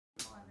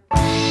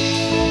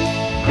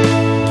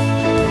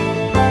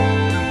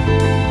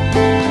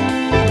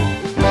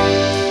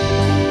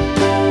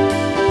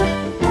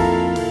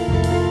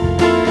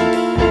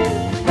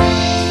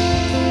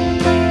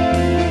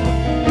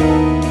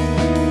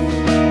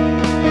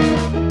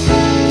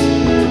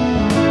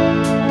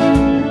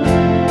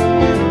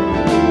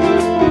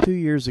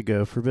years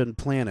ago, Forbidden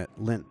Planet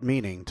lent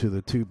meaning to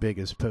the two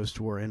biggest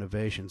post-war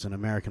innovations in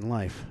American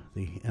life,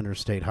 the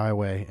interstate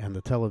highway and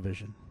the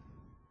television.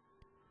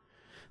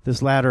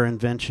 This latter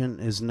invention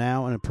is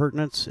now an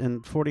appurtenance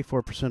in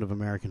 44% of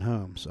American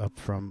homes, up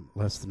from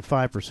less than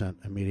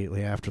 5%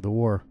 immediately after the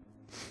war.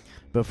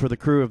 But for the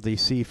crew of the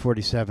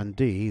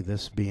C-47D,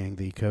 this being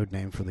the code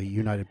name for the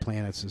United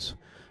Planets'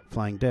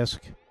 flying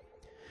disc,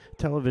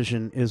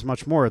 television is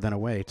much more than a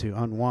way to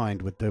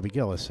unwind with Dobie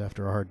Gillis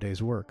after a hard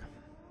day's work.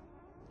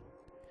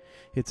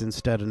 It's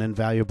instead an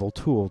invaluable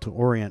tool to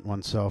orient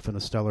oneself in a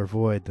stellar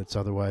void that's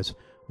otherwise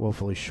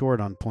woefully short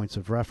on points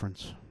of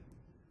reference.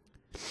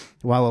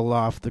 While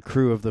aloft, the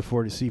crew of the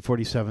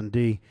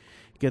C-47D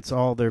gets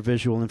all their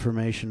visual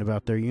information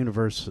about their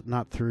universe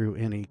not through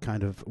any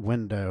kind of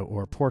window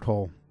or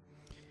porthole.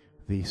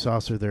 The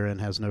saucer they're in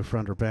has no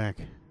front or back.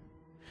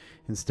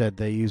 Instead,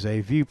 they use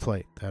a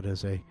viewplate, that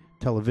is, a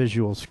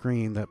televisual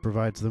screen that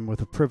provides them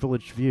with a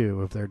privileged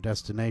view of their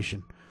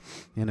destination,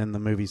 and in the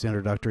movie's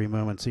introductory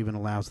moments even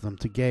allows them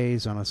to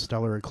gaze on a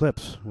stellar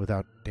eclipse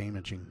without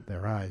damaging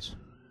their eyes.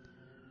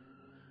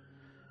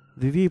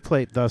 The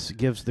viewplate thus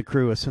gives the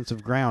crew a sense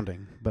of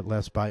grounding, but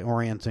less by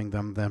orienting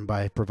them than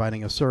by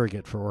providing a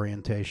surrogate for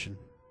orientation.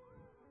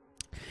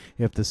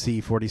 If the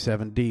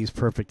C-47D's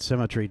perfect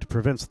symmetry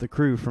prevents the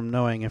crew from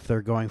knowing if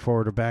they're going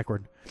forward or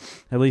backward,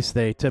 at least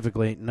they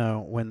typically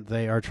know when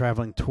they are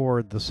traveling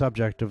toward the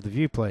subject of the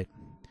viewplate,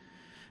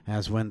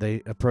 as when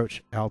they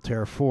approach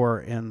Altair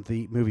 4 in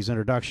the movie's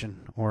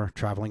introduction, or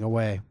traveling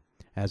away,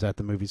 as at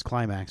the movie's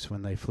climax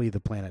when they flee the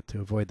planet to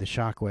avoid the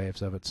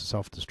shockwaves of its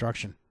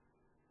self-destruction.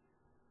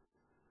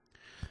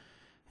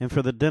 And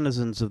for the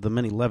denizens of the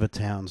many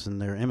Levitowns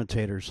and their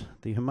imitators,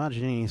 the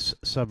homogeneous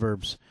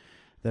suburbs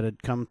that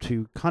had come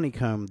to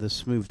honeycomb this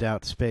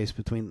smoothed-out space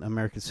between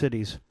American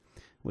cities,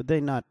 would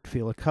they not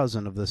feel a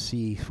cousin of the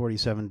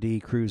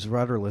C-47D crew's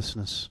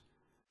rudderlessness?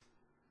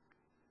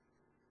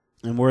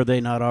 And were they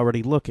not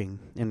already looking,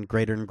 in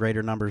greater and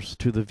greater numbers,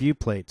 to the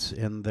viewplates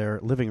in their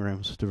living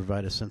rooms to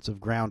provide a sense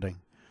of grounding,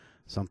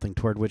 something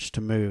toward which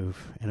to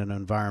move, in an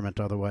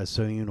environment otherwise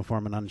so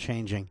uniform and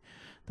unchanging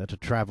that to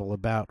travel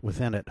about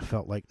within it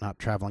felt like not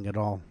traveling at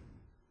all?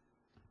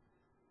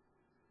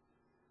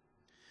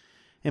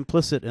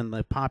 Implicit in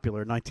the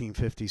popular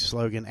 1950s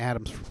slogan,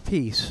 "Atoms for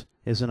Peace,"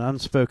 is an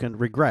unspoken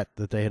regret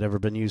that they had ever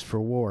been used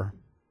for war.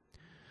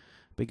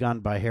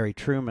 Begun by Harry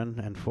Truman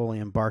and fully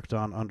embarked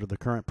on under the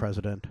current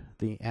president,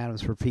 the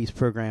Atoms for Peace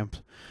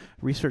programs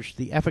researched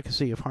the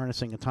efficacy of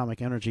harnessing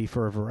atomic energy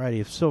for a variety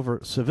of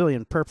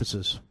civilian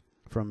purposes,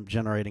 from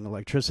generating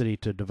electricity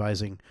to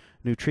devising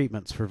new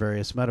treatments for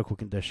various medical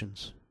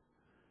conditions.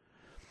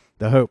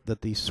 The hope that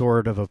the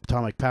sword of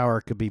atomic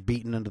power could be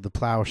beaten into the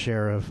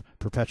plowshare of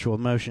perpetual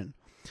motion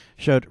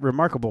showed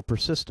remarkable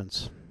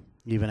persistence,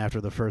 even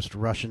after the first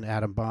Russian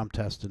atom bomb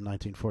test in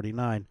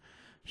 1949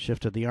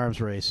 shifted the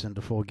arms race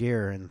into full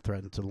gear and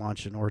threatened to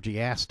launch an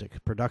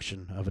orgiastic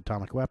production of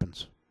atomic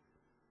weapons.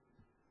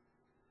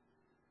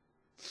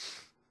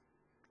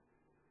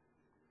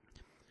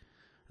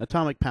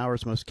 Atomic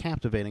power's most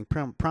captivating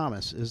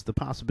promise is the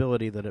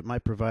possibility that it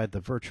might provide the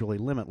virtually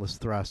limitless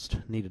thrust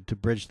needed to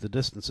bridge the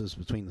distances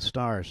between the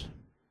stars.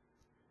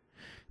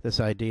 This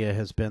idea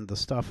has been the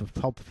stuff of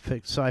pulp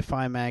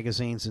sci-fi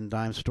magazines and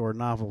dime store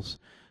novels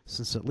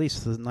since at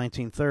least the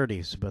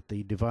 1930s, but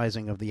the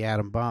devising of the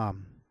atom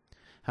bomb,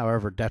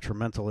 however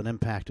detrimental an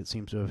impact it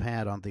seems to have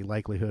had on the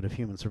likelihood of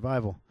human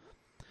survival,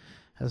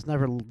 has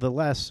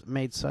nevertheless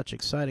made such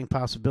exciting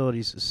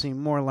possibilities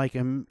seem more like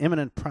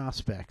imminent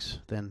prospects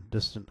than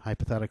distant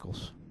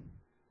hypotheticals.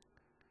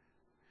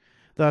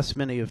 Thus,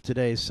 many of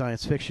today's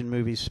science fiction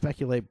movies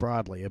speculate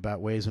broadly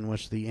about ways in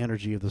which the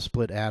energy of the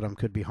split atom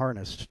could be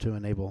harnessed to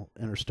enable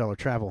interstellar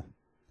travel.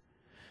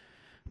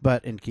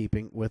 But in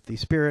keeping with the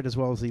spirit as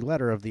well as the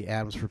letter of the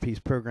Atoms for Peace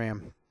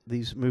program,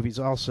 these movies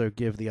also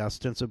give the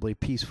ostensibly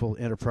peaceful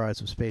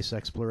enterprise of space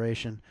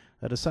exploration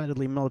a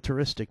decidedly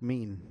militaristic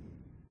mien.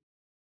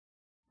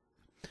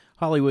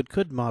 Hollywood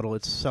could model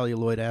its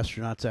celluloid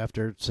astronauts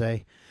after,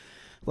 say,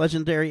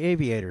 legendary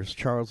aviators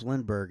Charles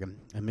Lindbergh and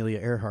Amelia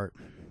Earhart.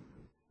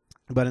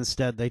 But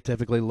instead, they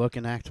typically look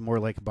and act more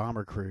like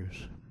bomber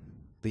crews.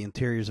 The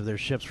interiors of their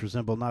ships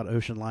resemble not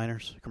ocean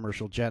liners,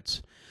 commercial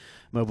jets,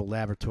 mobile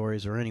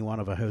laboratories, or any one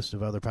of a host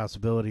of other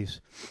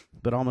possibilities,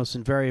 but almost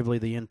invariably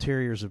the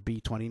interiors of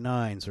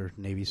B-29s or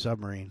Navy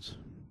submarines,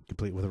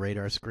 complete with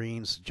radar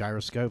screens,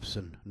 gyroscopes,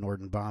 and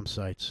Norden bomb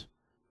sights.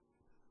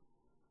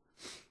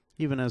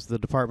 Even as the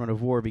Department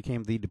of War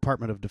became the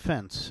Department of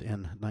Defense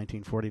in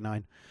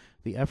 1949,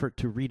 the effort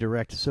to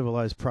redirect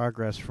civilized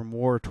progress from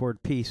war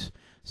toward peace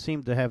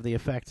seemed to have the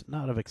effect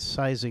not of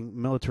excising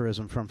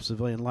militarism from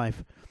civilian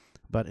life,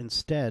 but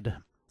instead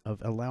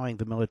of allowing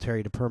the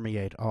military to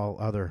permeate all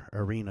other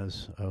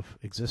arenas of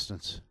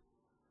existence.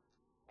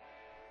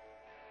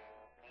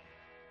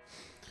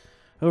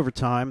 Over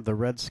time, the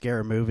Red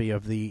Scare movie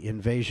of the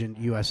Invasion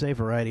USA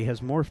variety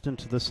has morphed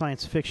into the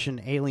science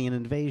fiction alien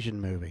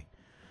invasion movie,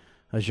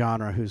 a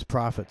genre whose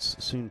profits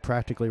soon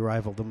practically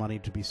rivaled the money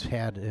to be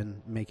had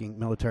in making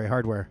military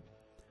hardware.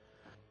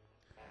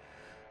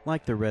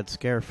 Like the Red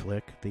Scare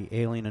flick, the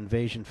alien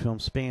invasion film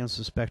spans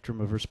the spectrum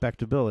of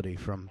respectability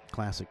from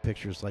classic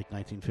pictures like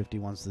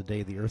 1951's The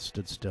Day the Earth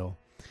Stood Still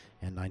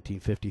and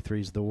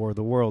 1953's The War of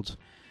the Worlds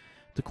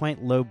to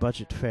quaint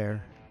low-budget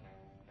fare.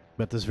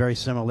 But this very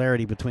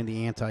similarity between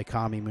the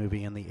anti-commie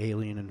movie and the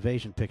alien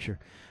invasion picture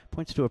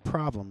points to a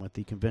problem with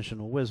the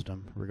conventional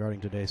wisdom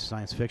regarding today's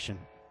science fiction,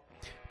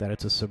 that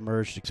it's a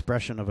submerged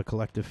expression of a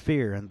collective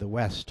fear in the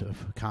West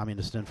of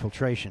communist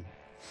infiltration,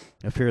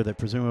 a fear that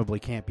presumably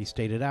can't be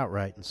stated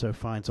outright and so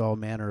finds all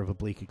manner of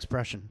oblique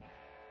expression.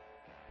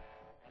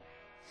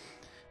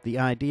 The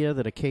idea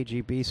that a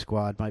KGB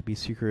squad might be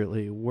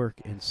secretly at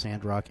work in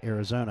Sandrock,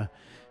 Arizona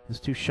is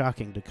too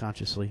shocking to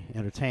consciously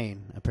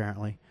entertain,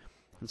 apparently,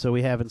 and so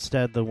we have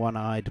instead the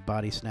one-eyed,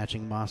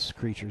 body-snatching moss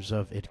creatures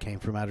of It Came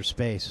From Outer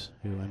Space,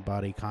 who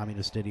embody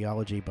communist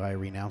ideology by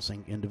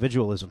renouncing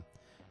individualism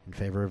in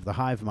favor of the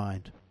hive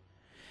mind,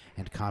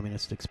 and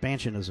communist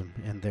expansionism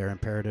in their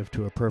imperative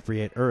to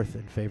appropriate Earth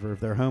in favor of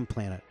their home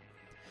planet,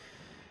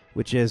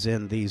 which is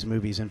in these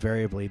movies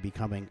invariably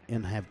becoming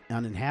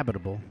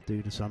uninhabitable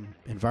due to some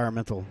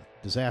environmental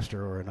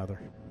disaster or another.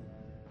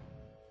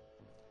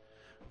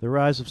 The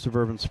rise of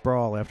suburban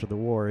sprawl after the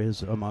war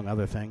is, among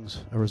other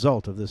things, a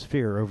result of this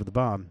fear over the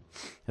bomb,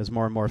 as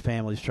more and more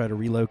families try to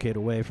relocate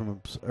away from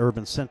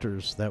urban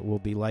centers that will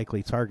be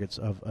likely targets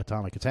of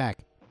atomic attack.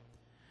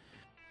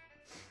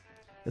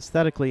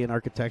 Aesthetically and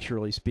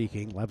architecturally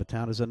speaking,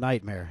 Levittown is a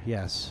nightmare,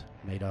 yes,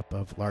 made up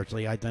of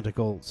largely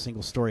identical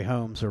single-story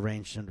homes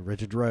arranged in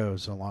rigid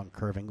rows along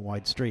curving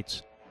wide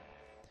streets.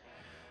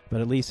 But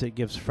at least it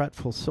gives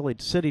fretful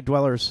city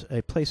dwellers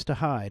a place to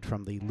hide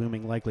from the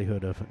looming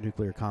likelihood of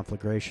nuclear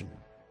conflagration.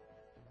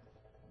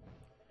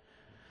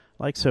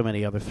 Like so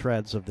many other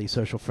threads of the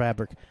social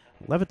fabric,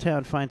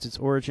 Levittown finds its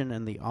origin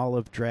in the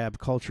olive-drab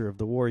culture of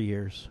the war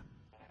years.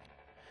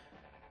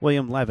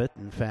 William Levitt,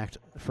 in fact,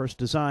 first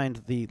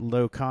designed the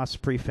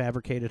low-cost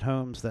prefabricated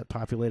homes that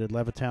populated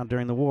Levittown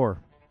during the war,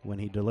 when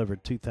he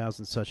delivered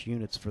 2,000 such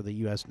units for the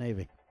U.S.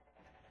 Navy.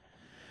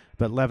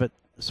 But Levitt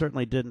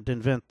certainly didn't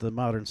invent the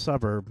modern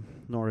suburb,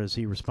 nor is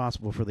he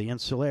responsible for the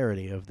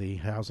insularity of the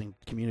housing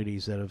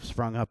communities that have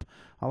sprung up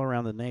all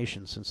around the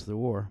nation since the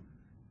war.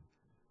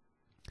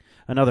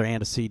 Another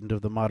antecedent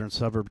of the modern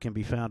suburb can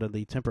be found in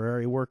the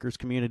temporary workers'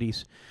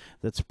 communities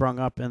that sprung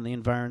up in the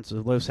environs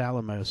of Los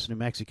Alamos, New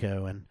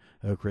Mexico, and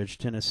Oak Ridge,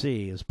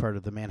 Tennessee, as part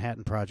of the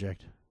Manhattan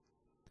Project.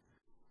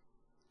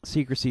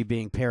 Secrecy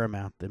being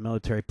paramount, the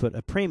military put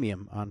a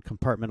premium on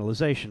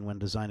compartmentalization when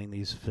designing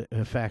these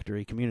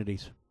factory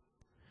communities.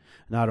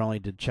 Not only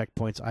did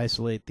checkpoints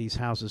isolate these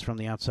houses from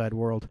the outside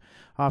world,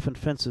 often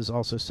fences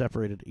also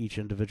separated each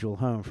individual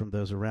home from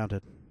those around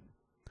it.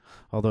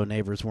 Although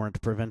neighbors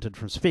weren't prevented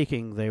from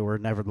speaking, they were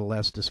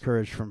nevertheless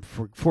discouraged from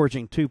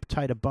forging too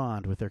tight a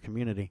bond with their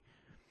community.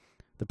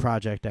 The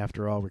project,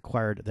 after all,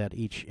 required that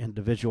each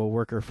individual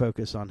worker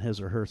focus on his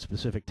or her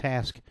specific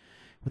task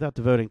without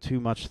devoting too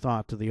much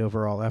thought to the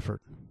overall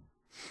effort.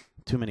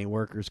 Too many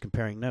workers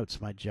comparing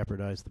notes might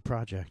jeopardize the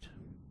project.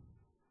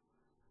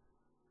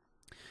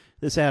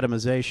 This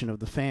atomization of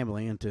the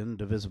family into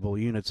indivisible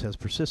units has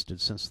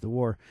persisted since the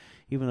war,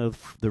 even though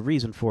the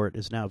reason for it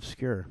is now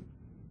obscure.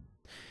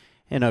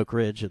 In Oak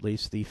Ridge, at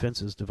least, the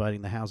fences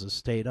dividing the houses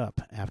stayed up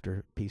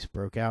after peace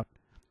broke out,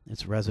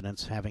 its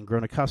residents having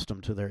grown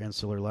accustomed to their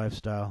insular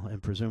lifestyle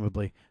and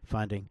presumably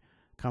finding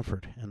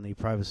comfort in the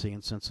privacy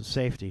and sense of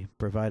safety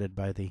provided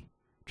by the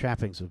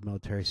trappings of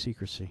military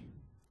secrecy.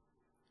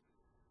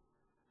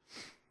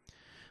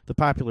 The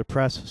popular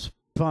press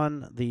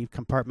spun the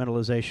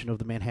compartmentalization of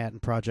the Manhattan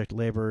Project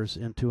laborers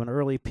into an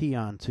early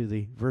paean to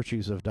the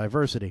virtues of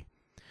diversity,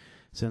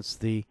 since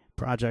the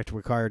project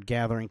required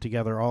gathering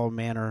together all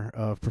manner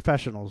of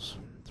professionals,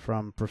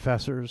 from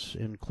professors,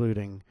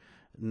 including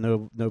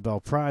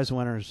Nobel Prize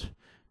winners,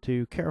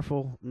 to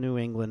careful New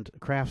England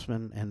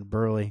craftsmen and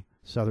burly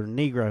Southern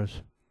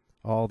Negroes,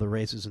 all the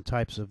races and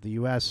types of the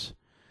U.S.,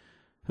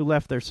 who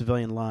left their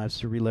civilian lives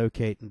to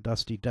relocate in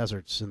dusty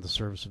deserts in the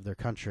service of their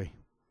country.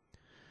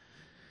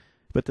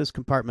 But this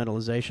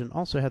compartmentalization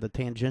also had the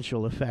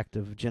tangential effect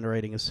of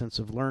generating a sense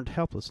of learned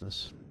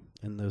helplessness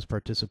in those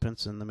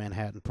participants in the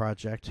Manhattan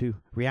Project who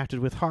reacted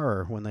with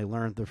horror when they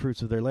learned the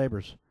fruits of their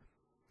labors.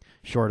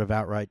 Short of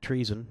outright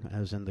treason,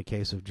 as in the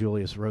case of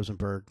Julius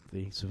Rosenberg,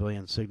 the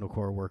civilian Signal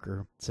Corps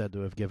worker said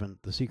to have given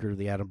the secret of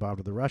the atom bomb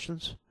to the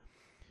Russians,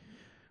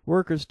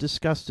 workers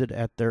disgusted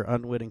at their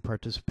unwitting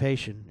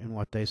participation in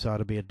what they saw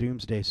to be a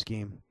doomsday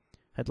scheme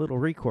had little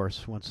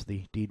recourse once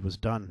the deed was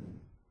done.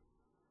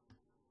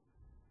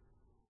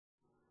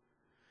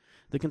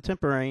 The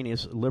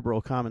contemporaneous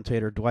liberal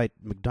commentator Dwight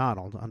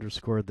MacDonald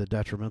underscored the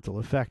detrimental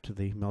effect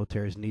the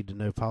military's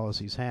need-to-know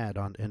policies had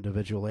on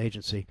individual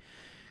agency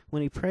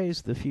when he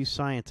praised the few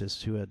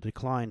scientists who had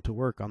declined to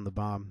work on the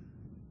bomb.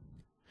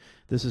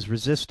 This is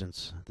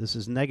resistance, this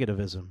is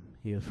negativism,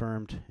 he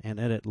affirmed, and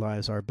in it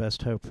lies our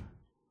best hope.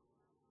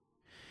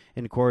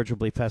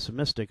 Incorrigibly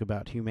pessimistic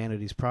about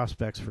humanity's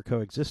prospects for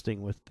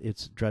coexisting with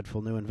its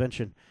dreadful new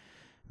invention,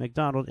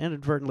 MacDonald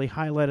inadvertently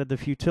highlighted the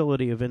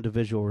futility of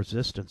individual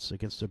resistance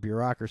against a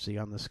bureaucracy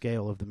on the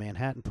scale of the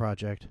Manhattan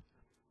Project.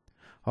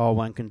 All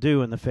one can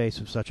do in the face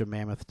of such a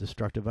mammoth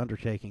destructive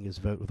undertaking is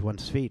vote with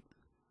one's feet.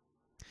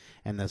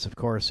 And this, of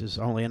course, is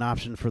only an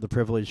option for the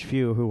privileged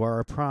few who are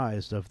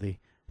apprised of the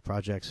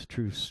project's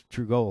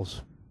true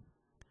goals.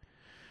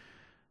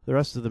 The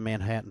rest of the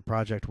Manhattan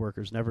Project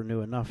workers never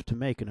knew enough to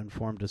make an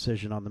informed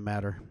decision on the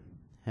matter,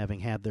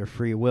 having had their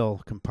free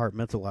will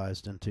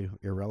compartmentalized into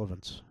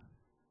irrelevance.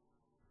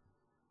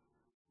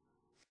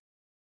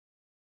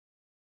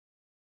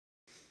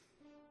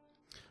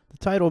 The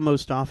title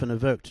most often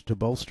evoked to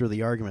bolster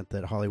the argument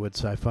that Hollywood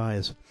sci-fi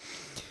is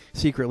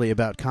secretly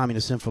about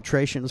communist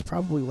infiltration is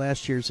probably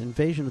last year's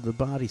Invasion of the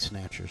Body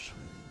Snatchers,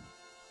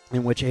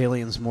 in which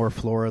aliens more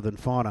flora than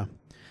fauna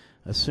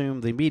assume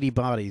the meaty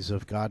bodies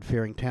of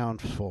God-fearing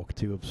townsfolk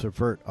to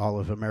subvert all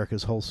of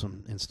America's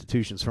wholesome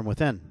institutions from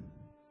within.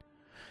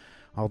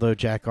 Although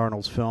Jack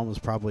Arnold's film is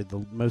probably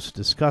the most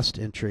discussed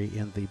entry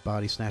in the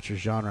body snatcher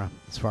genre,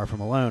 it's far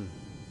from alone.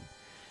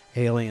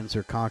 Aliens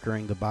are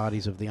conquering the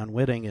bodies of the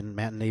unwitting in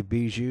matinee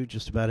bijou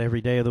just about every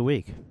day of the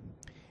week.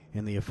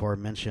 In the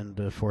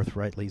aforementioned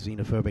forthrightly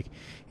xenophobic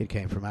It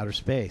Came from Outer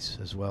Space,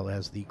 as well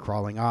as The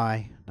Crawling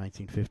Eye,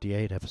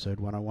 1958, episode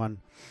 101,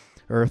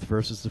 Earth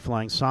versus the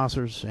Flying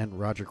Saucers, and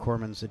Roger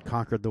Corman's It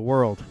Conquered the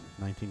World,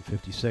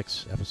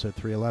 1956, episode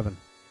 311.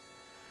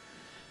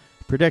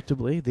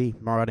 Predictably, the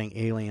marauding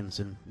aliens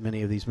in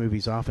many of these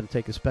movies often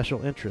take a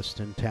special interest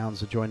in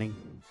towns adjoining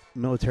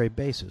military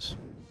bases,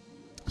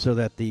 so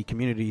that the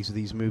communities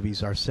these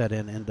movies are set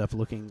in end up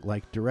looking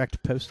like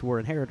direct post-war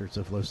inheritors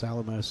of Los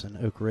Alamos and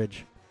Oak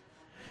Ridge.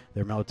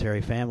 Their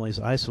military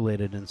families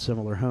isolated in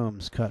similar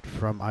homes cut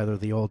from either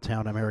the Old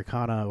Town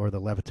Americana or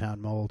the Levittown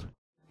mold.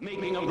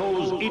 Making of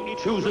those it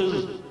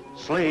chooses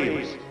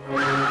slaves.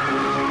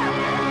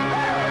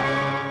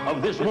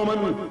 Of this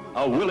woman,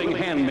 a willing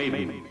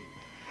handmaiden.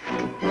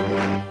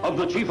 Of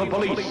the chief of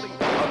police,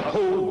 a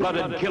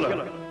cold-blooded killer.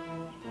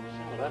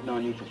 Well, I've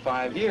known you for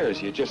 5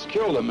 years. You just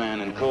killed a man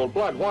in cold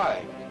blood.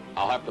 Why?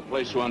 I'll have to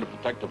place you under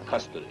protective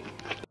custody.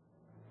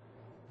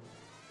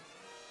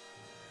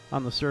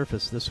 On the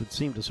surface, this would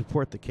seem to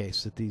support the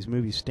case that these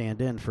movies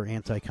stand in for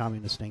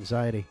anti-communist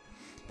anxiety,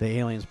 the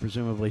aliens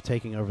presumably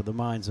taking over the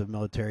minds of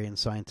military and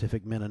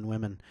scientific men and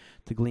women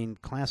to glean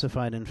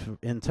classified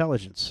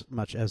intelligence,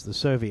 much as the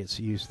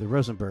Soviets used the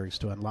Rosenbergs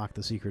to unlock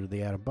the secret of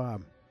the atom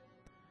bomb.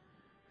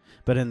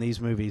 But in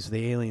these movies,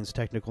 the aliens'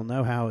 technical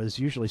know-how is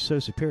usually so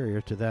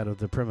superior to that of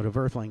the primitive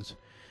earthlings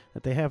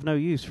that they have no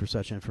use for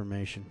such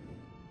information.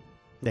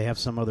 They have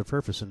some other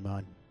purpose in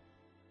mind.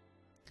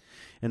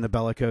 In the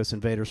bellicose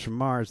invaders from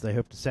Mars, they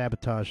hope to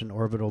sabotage an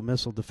orbital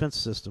missile defense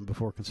system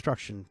before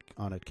construction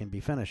on it can be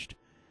finished.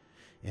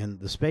 In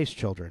The Space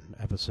Children,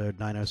 episode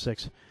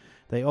 906,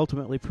 they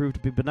ultimately prove to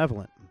be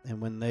benevolent, and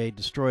when they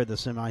destroy the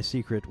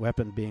semi-secret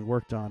weapon being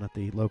worked on at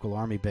the local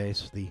army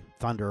base, the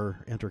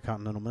Thunderer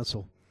intercontinental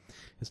missile,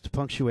 is to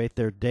punctuate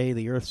their day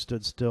the Earth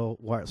stood still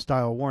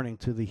style warning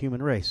to the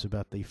human race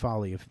about the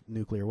folly of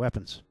nuclear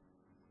weapons.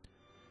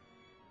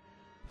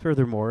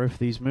 Furthermore, if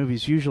these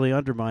movies usually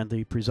undermine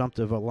the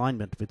presumptive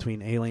alignment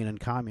between alien and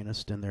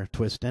communist in their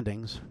twist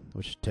endings,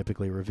 which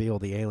typically reveal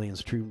the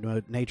aliens' true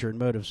nature and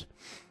motives,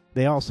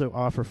 they also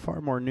offer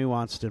far more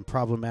nuanced and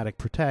problematic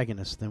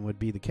protagonists than would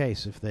be the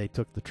case if they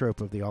took the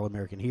trope of the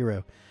all-American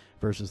hero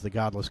versus the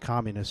godless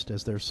communist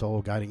as their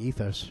sole guiding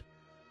ethos.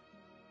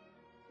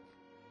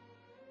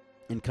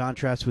 In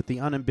contrast with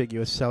the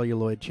unambiguous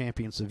celluloid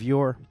champions of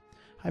yore,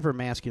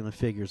 hyper-masculine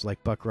figures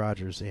like Buck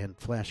Rogers and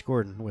Flash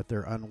Gordon, with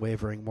their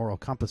unwavering moral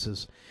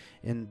compasses,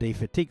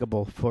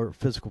 indefatigable for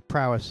physical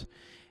prowess,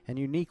 and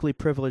uniquely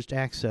privileged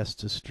access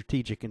to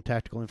strategic and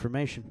tactical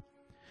information.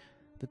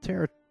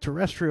 The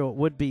terrestrial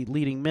would-be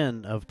leading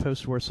men of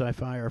post-war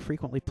sci-fi are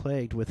frequently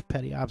plagued with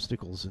petty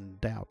obstacles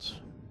and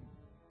doubts.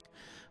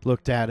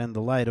 Looked at in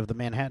the light of the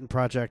Manhattan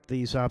Project,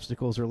 these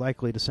obstacles are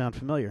likely to sound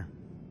familiar.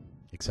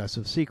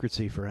 Excessive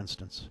secrecy, for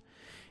instance.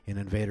 In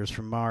Invaders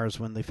from Mars,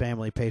 when the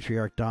family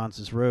patriarch dons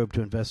his robe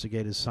to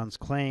investigate his son's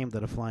claim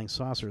that a flying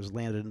saucer has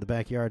landed in the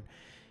backyard,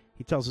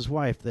 he tells his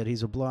wife that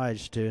he's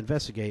obliged to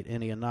investigate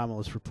any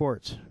anomalous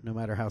reports, no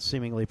matter how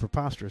seemingly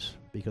preposterous,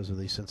 because of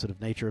the sensitive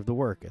nature of the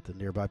work at the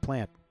nearby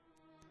plant.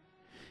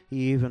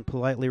 He even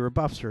politely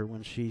rebuffs her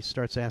when she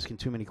starts asking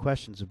too many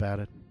questions about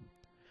it.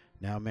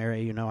 "Now,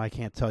 Mary, you know I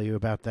can't tell you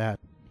about that,"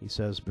 he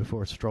says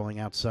before strolling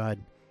outside,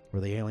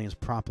 where the aliens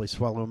promptly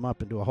swallow him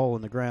up into a hole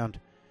in the ground,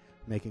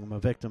 making him a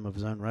victim of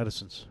his own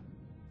reticence.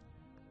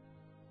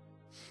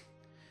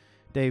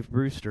 Dave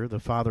Brewster, the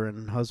father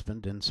and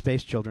husband in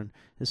Space Children,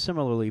 is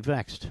similarly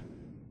vexed.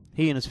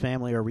 He and his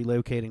family are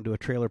relocating to a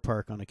trailer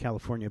park on a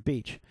California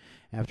beach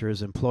after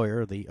his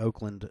employer, the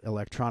Oakland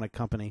Electronic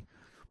Company,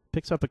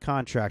 picks up a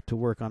contract to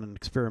work on an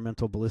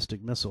experimental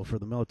ballistic missile for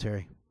the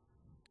military.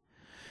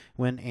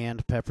 When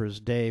Ann peppers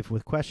Dave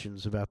with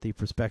questions about the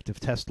prospective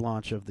test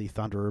launch of the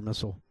Thunderer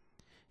missile,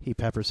 he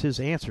peppers his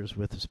answers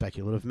with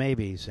speculative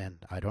maybes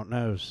and I don't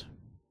knows.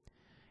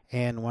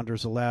 Anne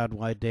wonders aloud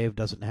why Dave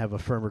doesn't have a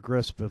firmer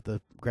grasp of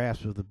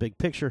the big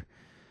picture,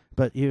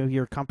 But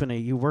your company,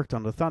 you worked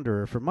on the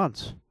Thunderer for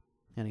months.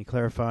 And he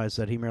clarifies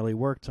that he merely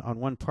worked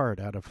on one part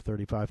out of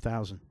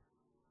 35,000.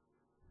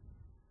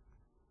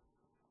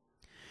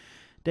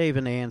 Dave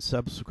and Ann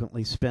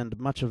subsequently spend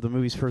much of the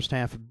movie's first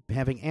half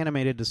having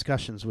animated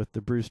discussions with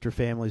the Brewster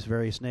family's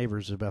various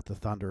neighbors about the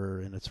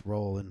Thunderer and its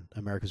role in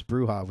America's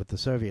brouhaha with the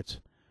Soviets.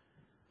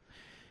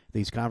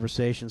 These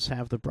conversations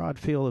have the broad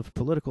feel of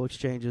political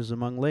exchanges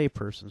among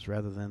laypersons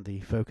rather than the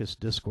focused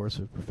discourse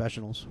of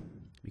professionals,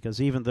 because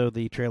even though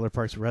the trailer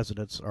park's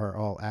residents are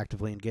all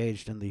actively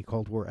engaged in the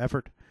Cold War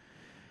effort,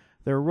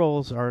 their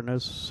roles are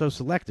so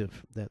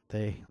selective that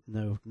they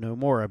know no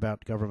more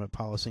about government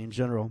policy in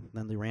general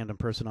than the random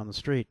person on the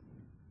street.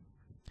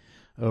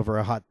 Over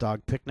a hot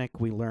dog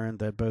picnic, we learn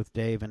that both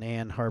Dave and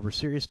Ann harbor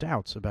serious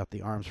doubts about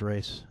the arms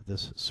race,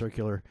 this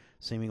circular,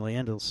 seemingly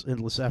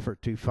endless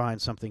effort to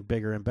find something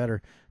bigger and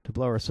better to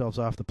blow ourselves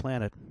off the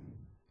planet.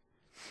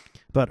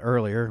 But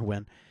earlier,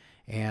 when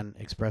Ann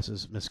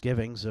expresses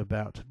misgivings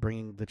about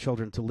bringing the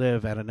children to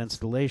live at an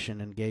installation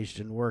engaged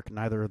in work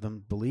neither of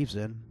them believes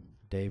in,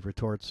 Dave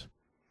retorts,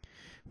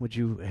 "Would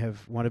you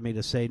have wanted me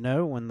to say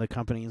no when the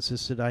company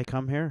insisted I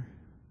come here?"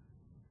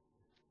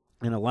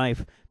 In a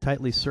life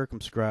tightly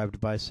circumscribed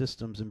by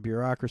systems and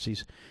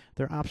bureaucracies,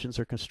 their options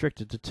are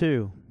constricted to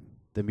two: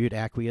 the mute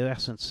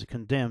acquiescence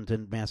condemned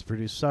in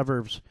mass-produced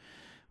suburbs,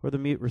 or the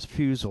mute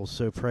refusal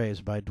so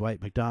praised by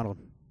Dwight MacDonald.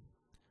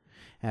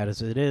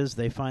 As it is,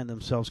 they find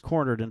themselves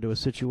cornered into a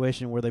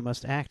situation where they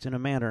must act in a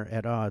manner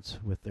at odds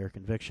with their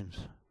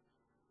convictions.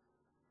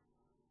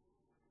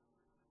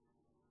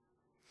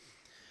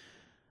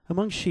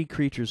 Among She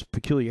Creature's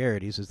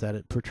peculiarities is that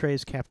it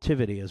portrays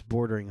captivity as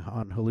bordering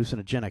on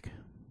hallucinogenic.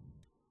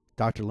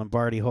 Dr.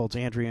 Lombardi holds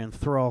Andrea in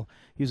thrall,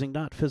 using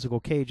not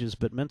physical cages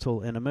but mental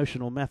and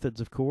emotional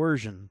methods of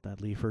coercion that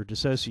leave her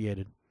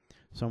dissociated,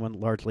 someone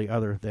largely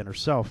other than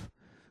herself,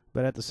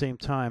 but at the same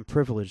time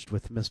privileged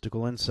with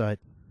mystical insight.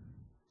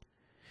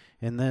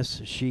 In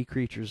this, She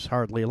Creature's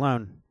hardly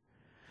alone.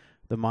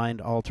 The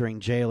mind-altering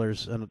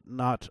jailers, a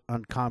not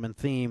uncommon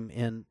theme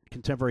in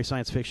contemporary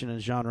science fiction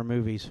and genre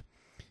movies,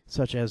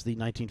 such as the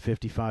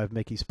 1955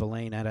 Mickey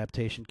Spillane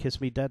adaptation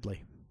Kiss Me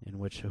Deadly, in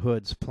which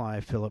hoods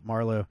ply Philip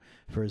Marlowe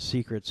for his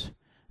secrets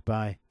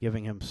by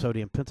giving him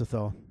sodium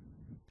pentothal.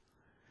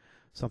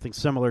 Something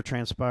similar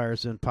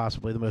transpires in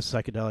possibly the most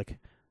psychedelic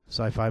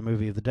sci-fi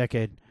movie of the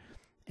decade,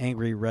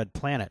 Angry Red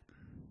Planet,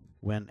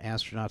 when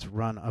astronauts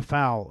run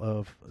afoul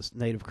of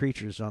native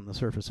creatures on the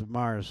surface of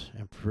Mars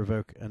and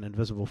provoke an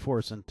invisible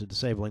force into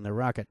disabling their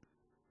rocket.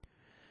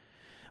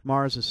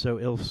 Mars is so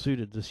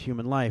ill-suited to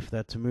human life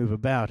that to move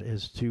about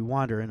is to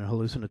wander in a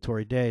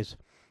hallucinatory daze,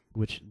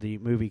 which the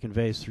movie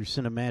conveys through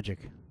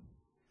cinemagic,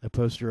 a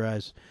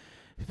posterized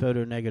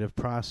photonegative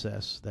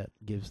process that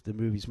gives the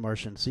movie's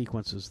Martian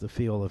sequences the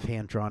feel of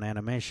hand-drawn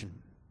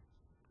animation.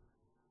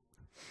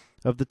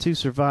 Of the two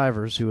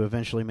survivors who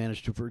eventually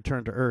manage to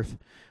return to Earth,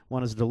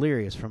 one is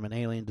delirious from an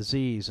alien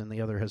disease and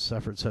the other has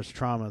suffered such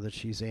trauma that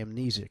she's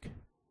amnesic.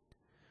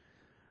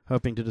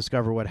 Hoping to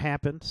discover what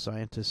happened,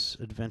 scientists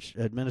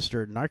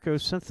administered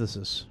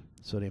narcosynthesis,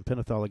 sodium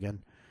pentothal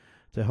again,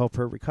 to help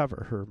her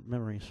recover her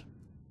memories.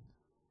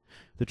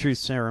 The truth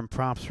serum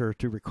prompts her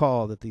to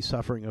recall that the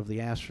suffering of the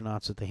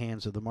astronauts at the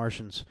hands of the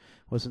Martians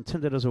was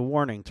intended as a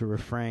warning to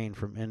refrain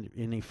from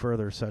any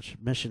further such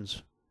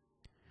missions.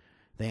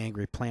 The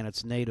angry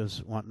planet's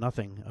natives want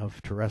nothing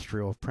of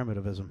terrestrial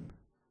primitivism.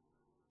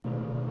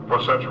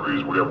 For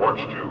centuries we have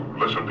watched you,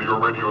 listened to your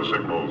radio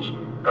signals,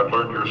 and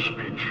learned your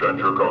speech and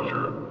your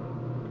culture.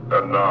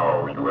 And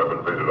now you have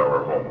invaded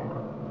our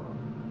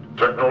home.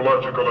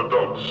 Technological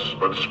adults,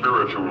 but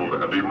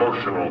spiritual and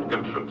emotional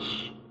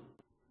infants.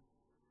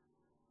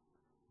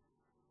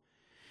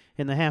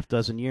 In the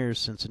half-dozen years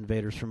since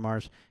Invaders from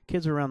Mars,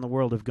 kids around the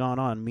world have gone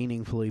on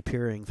meaningfully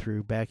peering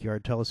through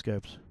backyard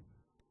telescopes.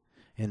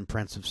 In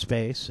Prince of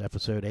Space,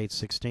 episode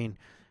 816,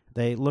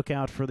 they look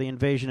out for the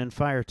invasion and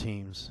fire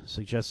teams,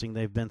 suggesting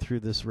they've been through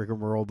this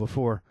rigmarole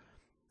before.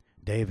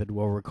 David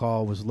will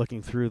recall was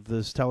looking through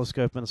this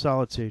telescope in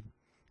solitude,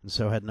 and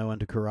so had no one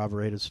to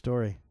corroborate his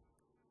story.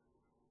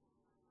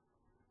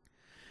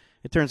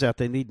 It turns out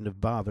they needn't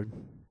have bothered.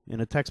 In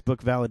a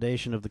textbook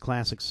validation of the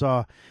classic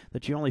saw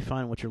that you only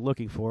find what you're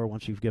looking for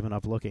once you've given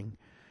up looking,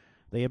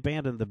 they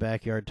abandoned the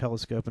backyard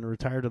telescope and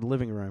retired to the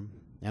living room,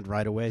 and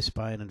right away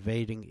spy an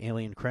invading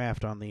alien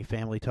craft on the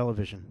family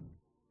television.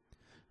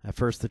 At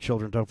first the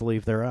children don't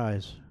believe their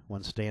eyes.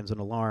 One stands in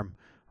alarm,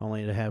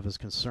 only to have his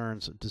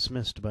concerns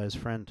dismissed by his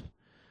friend.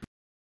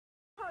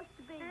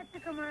 That's a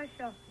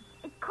commercial.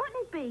 It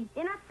couldn't be.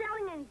 They're not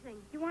selling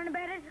anything. You want to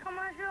bet it's a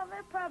commercial?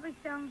 They're probably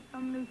selling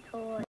some new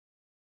toy.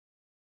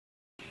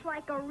 It's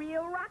like a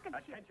real rocket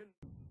ship.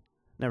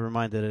 Never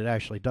mind that it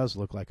actually does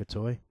look like a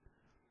toy.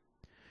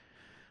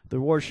 The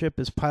warship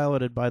is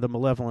piloted by the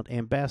malevolent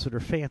Ambassador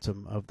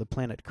Phantom of the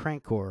planet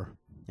Crankor,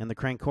 and the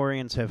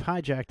Crankorians have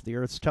hijacked the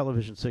Earth's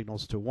television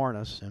signals to warn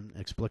us,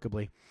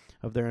 inexplicably,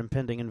 of their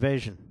impending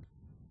invasion.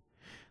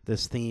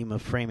 This theme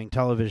of framing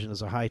television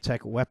as a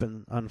high-tech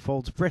weapon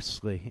unfolds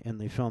briskly in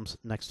the film's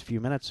next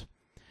few minutes,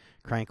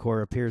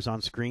 Crankor appears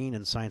on screen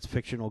in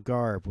science-fictional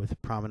garb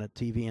with prominent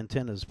TV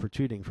antennas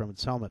protruding from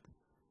its helmet.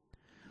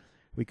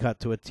 We cut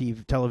to a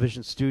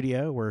television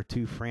studio where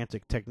two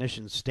frantic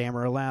technicians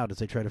stammer aloud as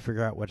they try to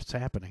figure out what's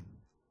happening.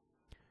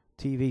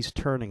 TV's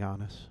turning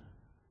on us.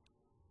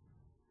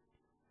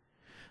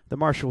 The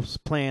Marshall's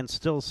Plan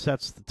still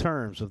sets the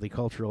terms of the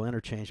cultural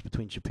interchange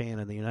between Japan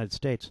and the United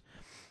States,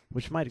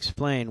 which might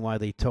explain why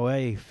the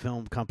Toei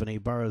Film Company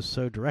borrows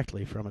so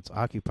directly from its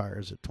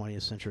occupiers at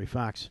 20th Century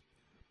Fox.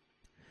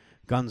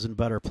 Guns and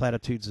butter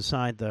platitudes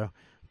aside, though,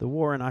 the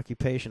war and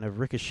occupation have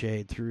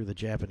ricocheted through the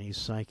Japanese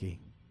psyche.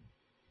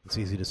 It's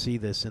easy to see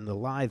this in the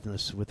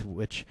litheness with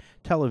which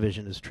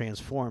television is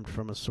transformed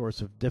from a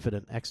source of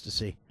diffident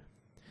ecstasy.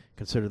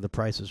 Consider The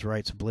Price is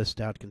Right's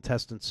blissed-out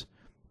contestants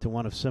to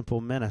one of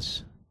simple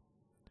menace.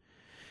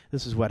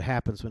 This is what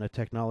happens when a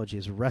technology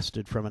is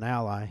wrested from an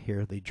ally,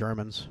 here the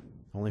Germans,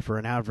 only for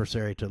an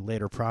adversary to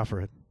later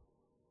proffer it.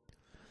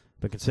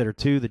 But consider,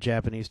 too, the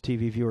Japanese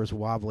TV viewers'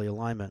 wobbly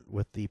alignment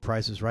with the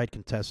Price is Right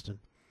contestant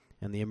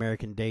and the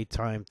American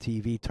daytime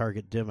TV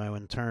target demo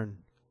in turn.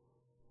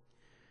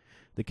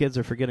 The kids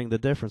are forgetting the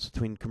difference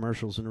between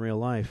commercials and real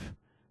life,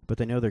 but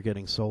they know they're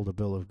getting sold a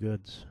bill of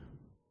goods.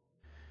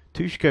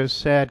 Tushko's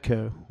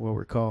Sadko, we'll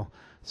recall,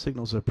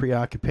 signals a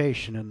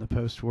preoccupation in the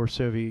post-war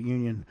Soviet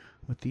Union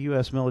with the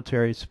U.S.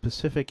 military's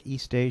Pacific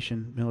East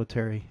Asian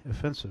military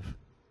offensive.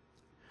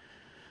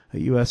 A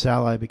U.S.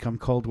 ally become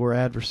Cold War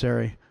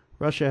adversary,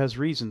 Russia has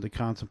reason to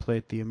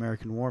contemplate the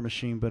American war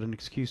machine, but an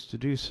excuse to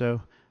do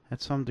so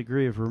at some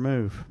degree of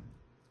remove.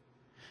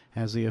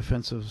 As the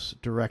offensive's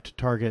direct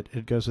target,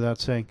 it goes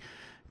without saying,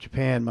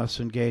 Japan must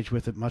engage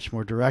with it much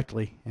more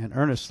directly and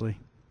earnestly.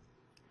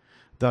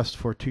 Thus,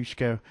 for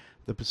Tushko,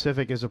 the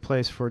Pacific is a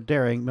place for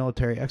daring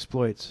military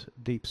exploits,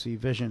 deep-sea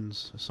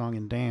visions, song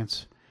and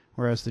dance,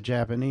 whereas the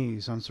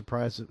Japanese,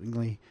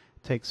 unsurprisingly,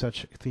 take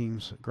such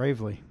themes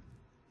gravely.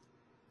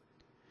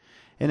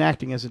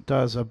 Enacting as it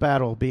does a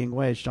battle being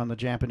waged on the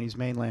Japanese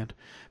mainland,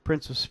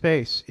 Prince of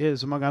Space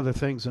is, among other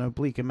things, an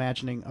oblique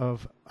imagining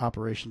of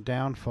Operation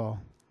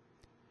Downfall.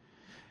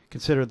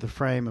 Consider the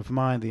frame of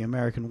mind the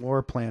American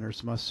war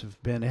planners must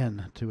have been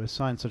in to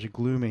assign such a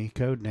gloomy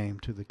code name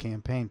to the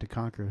campaign to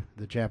conquer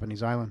the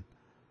Japanese island.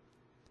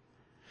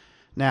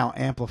 Now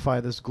amplify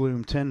this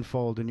gloom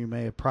tenfold and you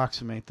may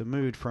approximate the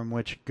mood from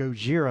which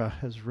Gojira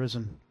has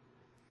risen.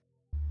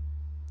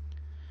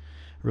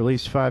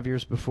 Released 5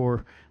 years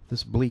before,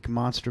 this bleak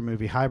monster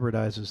movie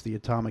hybridizes the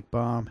atomic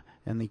bomb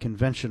and the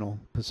conventional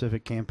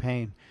Pacific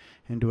campaign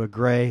into a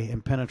gray,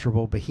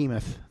 impenetrable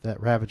behemoth that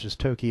ravages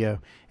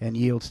Tokyo and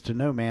yields to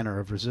no manner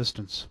of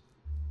resistance.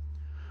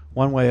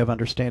 One way of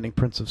understanding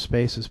Prince of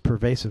Space's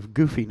pervasive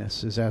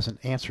goofiness is as an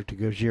answer to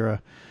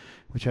Gojira,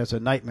 which has a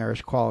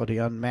nightmarish quality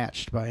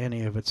unmatched by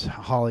any of its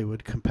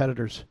Hollywood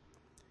competitors.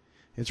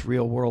 Its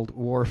real-world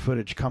war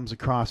footage comes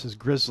across as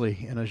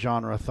grisly in a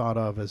genre thought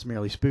of as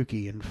merely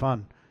spooky and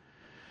fun.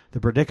 The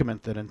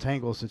predicament that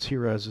entangles its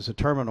heroes is a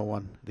terminal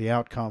one, the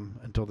outcome,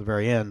 until the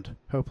very end,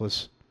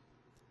 hopeless.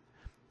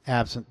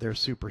 Absent their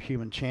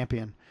superhuman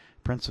champion,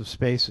 Prince of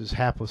Space's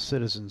hapless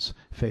citizens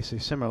face a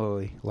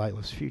similarly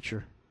lightless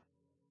future.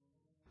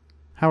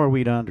 How are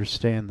we to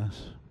understand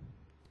this?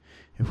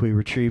 If we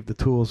retrieve the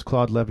tools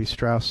Claude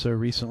Lévi-Strauss so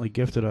recently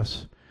gifted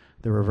us,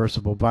 the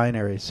reversible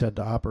binary said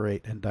to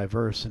operate in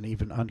diverse and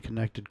even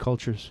unconnected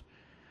cultures,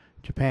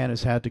 Japan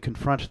has had to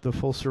confront the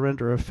full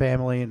surrender of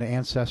family and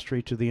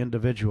ancestry to the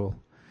individual,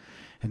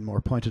 and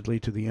more pointedly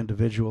to the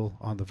individual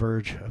on the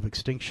verge of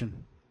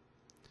extinction.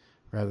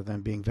 Rather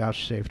than being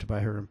vouchsafed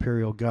by her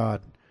imperial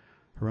god,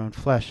 her own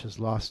flesh has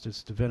lost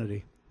its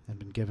divinity and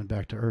been given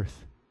back to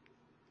earth.